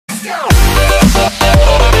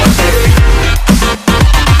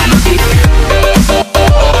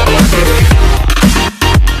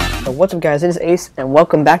What's up, guys? It is Ace, and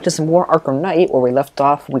welcome back to some more Arkham Knight. Where we left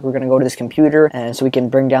off, we were going to go to this computer, and so we can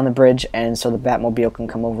bring down the bridge, and so the Batmobile can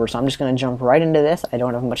come over. So I'm just going to jump right into this. I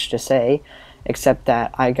don't have much to say, except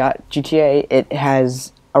that I got GTA. It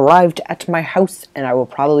has arrived at my house, and I will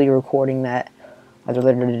probably be recording that either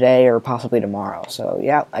later today or possibly tomorrow. So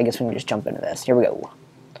yeah, I guess we can just jump into this. Here we go.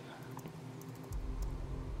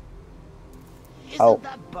 Isn't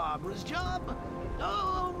that Barbara's job?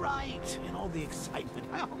 Oh, right. In all the excitement,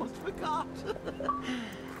 I almost forgot.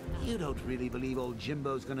 You don't really believe old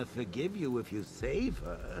Jimbo's gonna forgive you if you save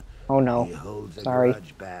her. Oh no. He holds a Sorry.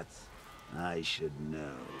 grudge, Bats. I should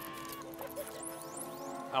know.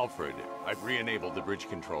 Alfred, I've re-enabled the bridge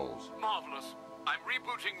controls. Marvelous. I'm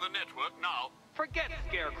rebooting the network now. Forget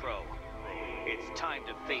Scarecrow. It's time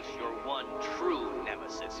to face your one true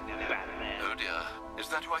nemesis, Batman. Oh dear. Is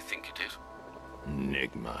that who I think it is?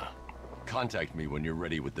 Enigma. Contact me when you're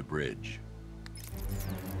ready with the bridge.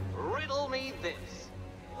 Riddle me this.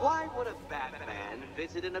 Why would a Batman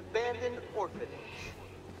visit an abandoned orphanage?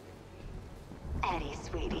 Eddie,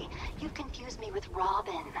 sweetie, you confused me with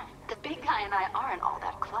Robin. The big guy and I aren't all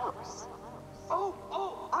that close.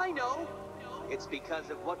 Oh, I know. It's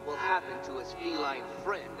because of what will happen to his feline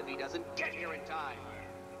friend if he doesn't get here in time.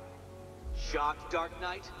 Shocked, Dark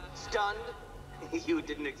Knight? Stunned? You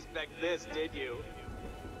didn't expect this, did you?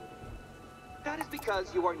 That is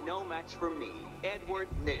because you are no match for me, Edward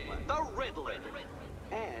Nygma, the Riddler,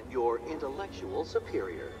 and your intellectual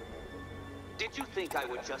superior. Did you think I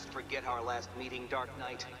would just forget our last meeting, Dark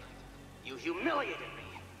Knight? You humiliated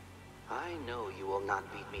me. I know you will not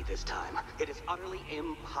beat me this time. It is utterly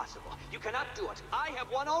impossible. You cannot do it. I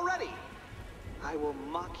have won already. I will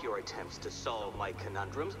mock your attempts to solve my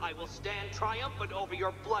conundrums. I will stand triumphant over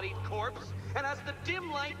your bloodied corpse. And as the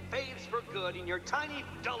dim light fades for good in your tiny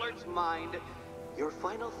dullard's mind, your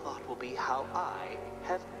final thought will be how I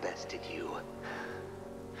have bested you.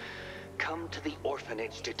 Come to the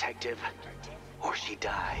orphanage, detective, or she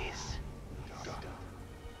dies.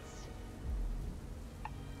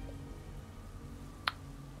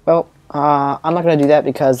 Well, I'm not going to do that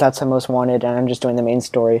because that's the most wanted, and I'm just doing the main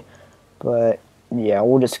story. But yeah,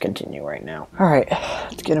 we'll just continue right now. Alright,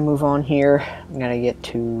 let's get a move on here. I'm going to get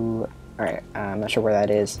to... Alright, I'm not sure where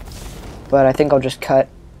that is. But I think I'll just cut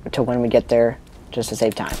to when we get there, just to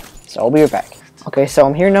save time. So I'll be right back. Okay, so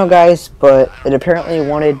I'm here now, guys, but it apparently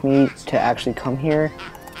wanted me to actually come here.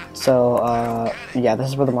 So, yeah, this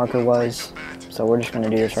is where the marker was. So we're just going to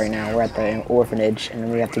do this right now. We're at the orphanage, and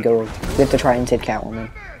then we have to try and save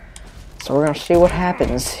Catwoman. So we're going to see what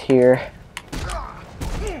happens here.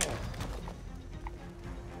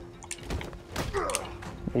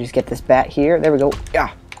 We just get this bat here. There we go.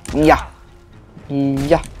 Yeah. Yeah.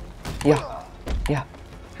 Yeah. Yeah. Yeah.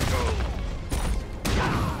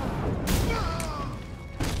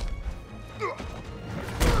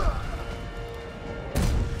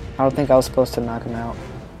 I don't think I was supposed to knock him out.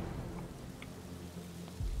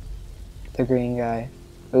 The green guy.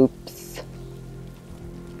 Oops.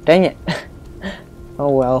 Dang it.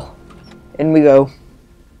 Oh well. In we go.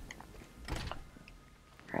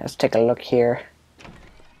 Alright, let's take a look here.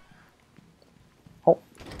 Oh.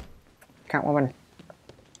 Catwoman.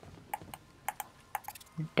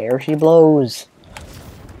 There she blows.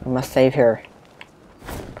 We must save her.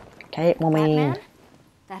 Catwoman. Batman?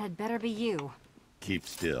 That had better be you. Keep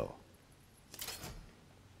still.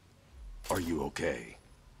 Are you okay?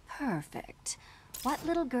 Perfect. What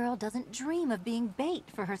little girl doesn't dream of being bait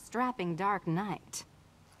for her strapping Dark Knight?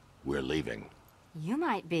 We're leaving. You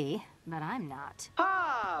might be, but I'm not.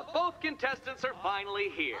 Ah, both contestants are finally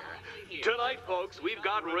here. Tonight, folks, we've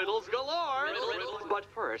got riddles galore. But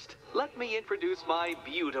first, let me introduce my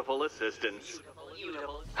beautiful assistants.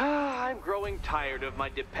 I'm growing tired of my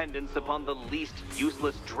dependence upon the least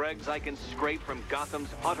useless dregs I can scrape from Gotham's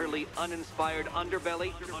utterly uninspired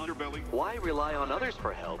underbelly. Why rely on others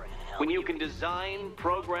for help when you can design,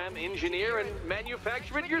 program, engineer, and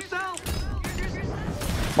manufacture it yourself?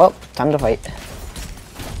 Well, time to fight.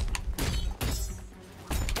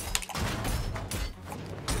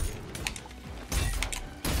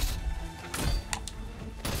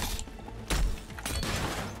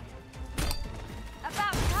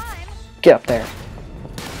 Get up there.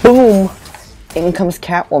 Boom! In comes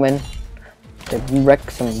Catwoman to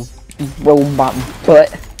wreck some robot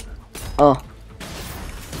butt.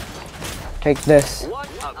 Take this. What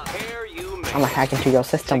a pair you made. I'm gonna hack into your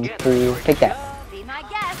system to take that. Be my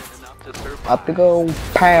guest. Up to go.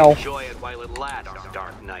 Pow. Enjoy it while it lasts,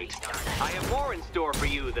 Dark Knight. I have more in store for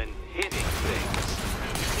you than hitting things.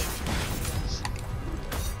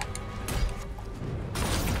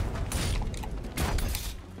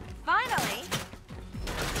 Finally.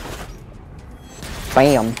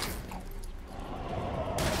 Bam.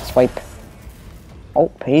 Swipe.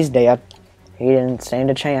 Oh, he's dead. He didn't stand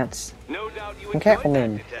a chance. No doubt you And enjoyed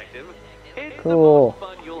Catwoman. that, Detective. It's Cool. the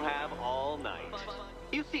most fun you'll have all night.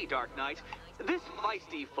 You see, Dark Knight, this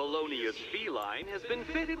feisty, felonious feline has been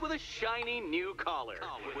fitted with a shiny new collar.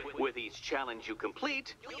 With each challenge you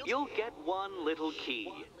complete, you'll get one little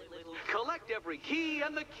key. Collect every key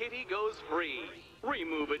and the kitty goes free.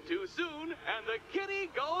 Remove it too soon and the kitty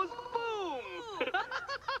goes boom!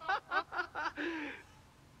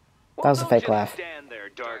 That was a fake Don't laugh. just stand there,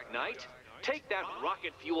 Dark Knight. Take that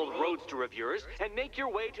rocket-fueled roadster of yours and make your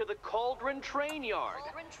way to the Cauldron Train Yard.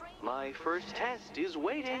 My first test is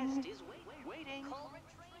waiting.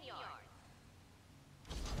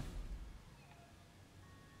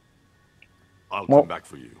 I'll Well- come back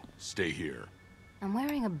for you. Stay here. I'm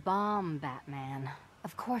wearing a bomb, Batman.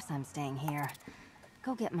 Of course I'm staying here.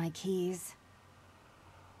 Go get my keys.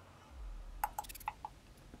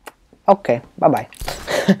 Okay, bye-bye.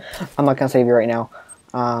 I'm not gonna save you right now.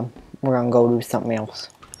 We're gonna go do something else.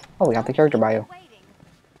 Oh, we got the character bio.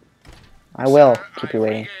 I will keep you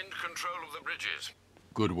waiting. Regained control of the bridges.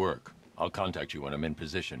 Good work. I'll contact you when I'm in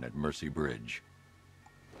position at Mercy Bridge.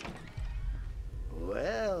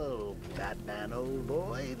 Well, Batman, old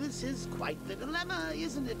boy, this is quite the dilemma,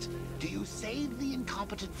 isn't it? Do you save the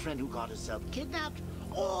incompetent friend who got herself kidnapped,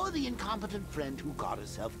 or the incompetent friend who got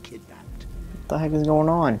herself kidnapped? What the heck is going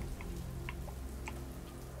on?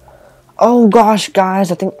 Oh gosh,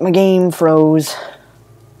 guys, I think my game froze.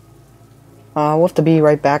 We'll have to be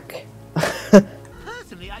right back.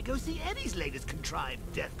 Personally, I go see Eddie's latest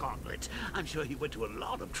contrived death gauntlet. I'm sure he went to a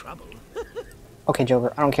lot of trouble. Okay,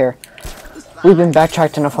 Joker, I don't care. We've been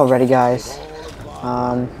backtracked enough already, guys.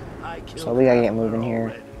 So we gotta get moving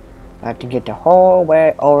here. I have to get the whole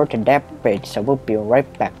way over to that bridge, so we'll be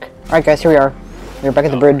right back. Alright, guys, here we are. We're back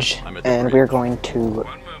at the bridge, I'm at the and bridge. we're going to... One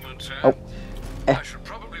moment, sir. Oh. I should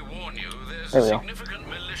probably warn you, there's There a we go. significant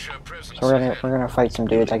militia presence So we're ahead. gonna fight some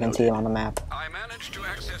dudes. I can see them on the map. I managed to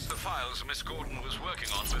access the files Miss Gordon was working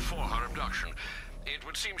on before her abduction. It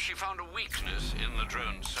would seem she found a weakness in the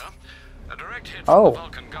drones, sir. A direct hit from Oh. the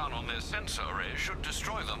Vulcan gun on their sensor array should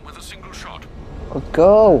destroy them with a single shot. Let's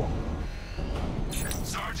go!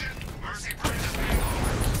 Sergeant, Mercy Bridge is being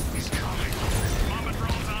over. He's coming. Bomber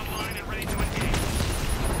drones online and ready to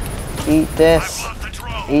engage. Eat this! I've locked the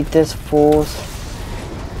drone. Eat this, fools!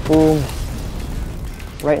 Boom!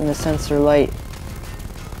 Right in the sensor light.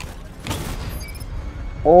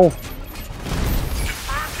 Oh!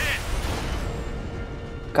 Confirmed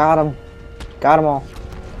hit. Got him! Got them all.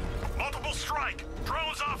 Multiple strike.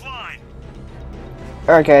 Drones offline.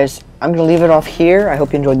 Alright, guys. I'm gonna leave it off here. I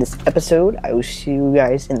hope you enjoyed this episode. I will see you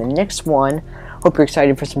guys in the next one. Hope you're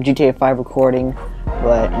excited for some GTA 5 recording.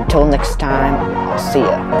 But until next time, I'll see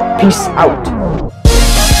ya. Peace out!